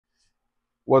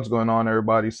What's going on,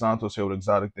 everybody? Santos here with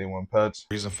Exotic Day One Pets.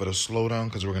 Reason for the slowdown,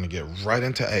 because we're going to get right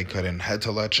into egg cutting. Had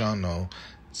to let y'all know.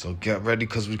 So get ready,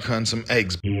 because we're cutting some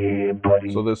eggs. Yeah,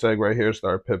 buddy. So this egg right here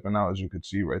started pipping out, as you can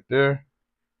see right there.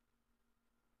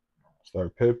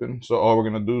 Start pipping. So all we're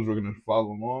going to do is we're going to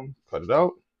follow along, cut it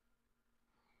out.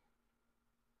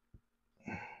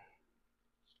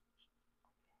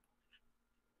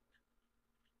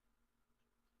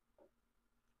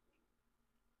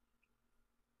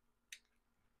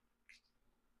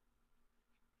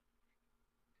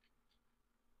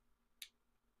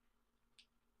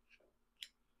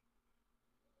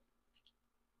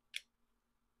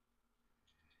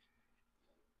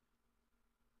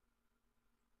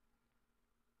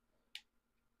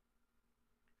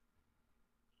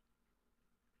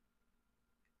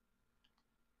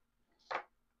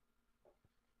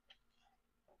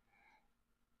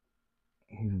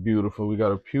 Beautiful. We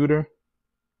got a pewter.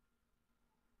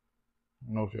 I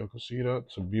don't know if y'all can see that.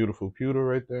 It's a beautiful pewter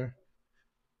right there.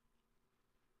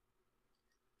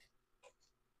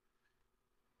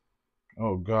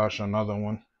 Oh gosh, another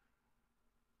one.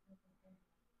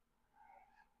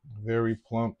 Very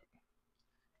plump.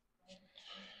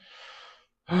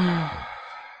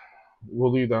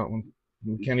 We'll leave that one.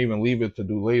 We can't even leave it to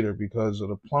do later because of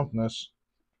the plumpness.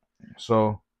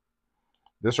 So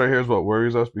this right here is what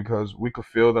worries us, because we could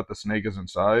feel that the snake is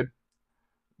inside,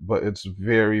 but it's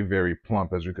very, very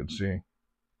plump, as you can see.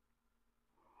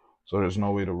 So there's no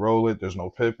way to roll it. There's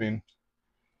no pipping.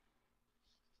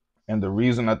 And the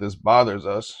reason that this bothers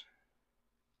us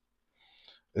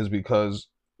is because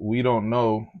we don't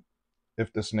know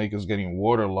if the snake is getting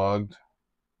waterlogged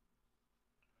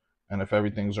and if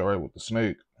everything's all right with the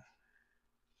snake.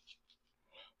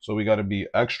 So we got to be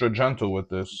extra gentle with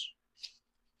this,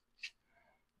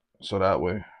 so that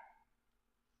way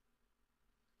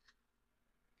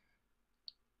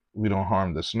we don't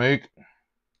harm the snake.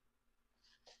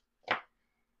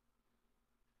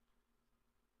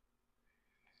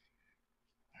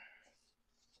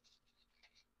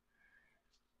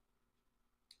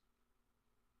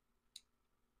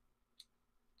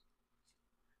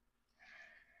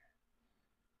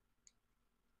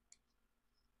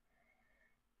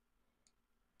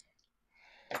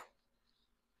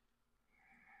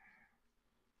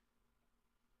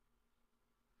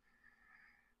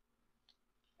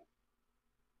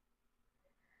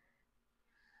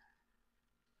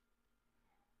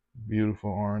 Beautiful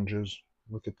oranges.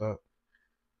 Look at that.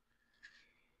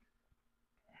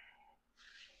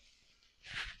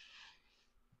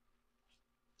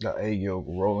 Got egg yolk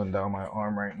rolling down my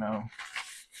arm right now.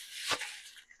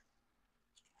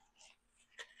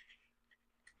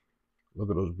 Look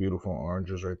at those beautiful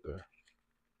oranges right there.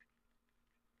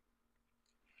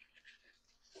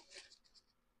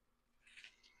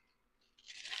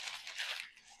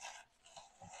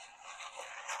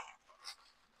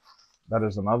 That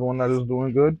is another one that is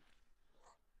doing good.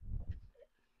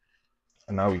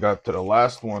 And now we got to the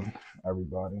last one,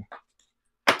 everybody.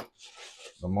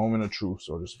 The moment of truth,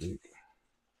 so to speak.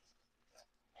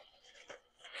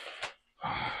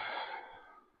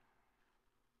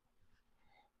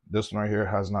 This one right here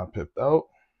has not pipped out.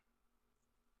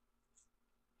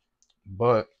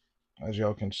 But as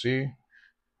y'all can see,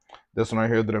 this one right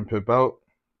here didn't pip out.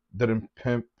 Didn't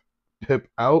pip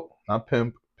out. Not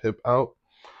pimp, pip out.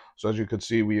 So as you can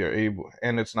see, we are able,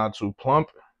 and it's not too plump.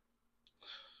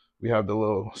 We have the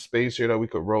little space here that we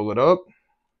could roll it up.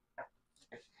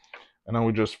 And then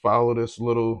we just follow this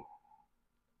little,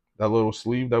 that little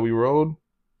sleeve that we rolled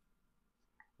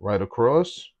right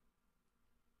across.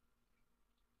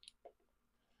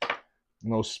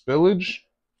 No spillage.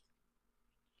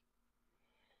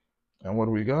 And what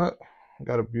do we got? We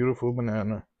got a beautiful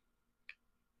banana.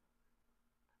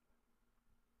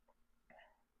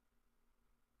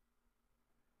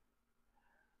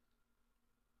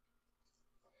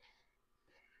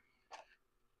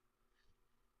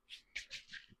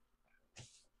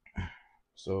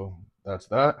 So that's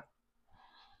that.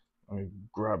 Let me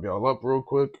grab y'all up real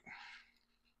quick.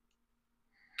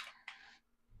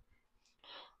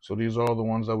 So these are all the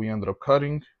ones that we ended up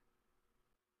cutting.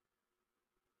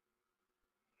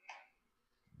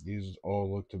 These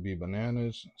all look to be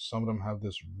bananas. Some of them have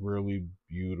this really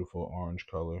beautiful orange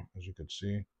color, as you can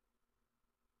see.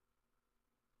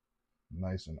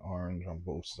 Nice and orange on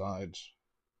both sides.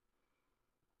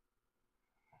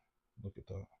 Look at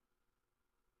that.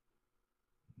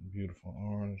 Beautiful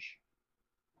orange.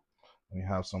 We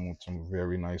have some with some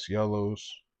very nice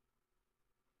yellows.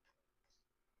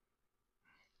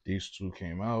 These two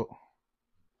came out.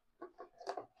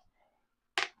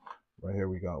 Right here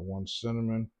we got one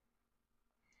cinnamon,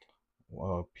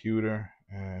 pewter,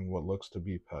 and what looks to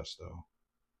be pastel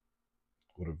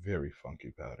with a very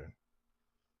funky pattern.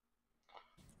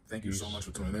 Thank you so much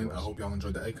for tuning in. I hope y'all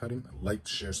enjoyed the egg cutting. Like,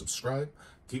 share, subscribe.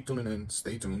 Keep tuning in.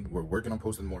 Stay tuned. We're working on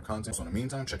posting more content. So in the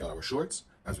meantime, check out our shorts,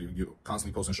 as we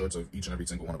constantly posting shorts of each and every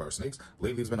single one of our snakes.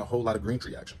 Lately, there's been a whole lot of green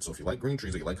tree action. So if you like green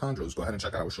trees or you like chondros, go ahead and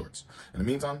check out our shorts. In the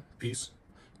meantime, peace,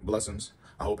 blessings.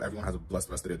 I hope everyone has a blessed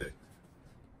rest of their day.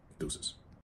 Deuces.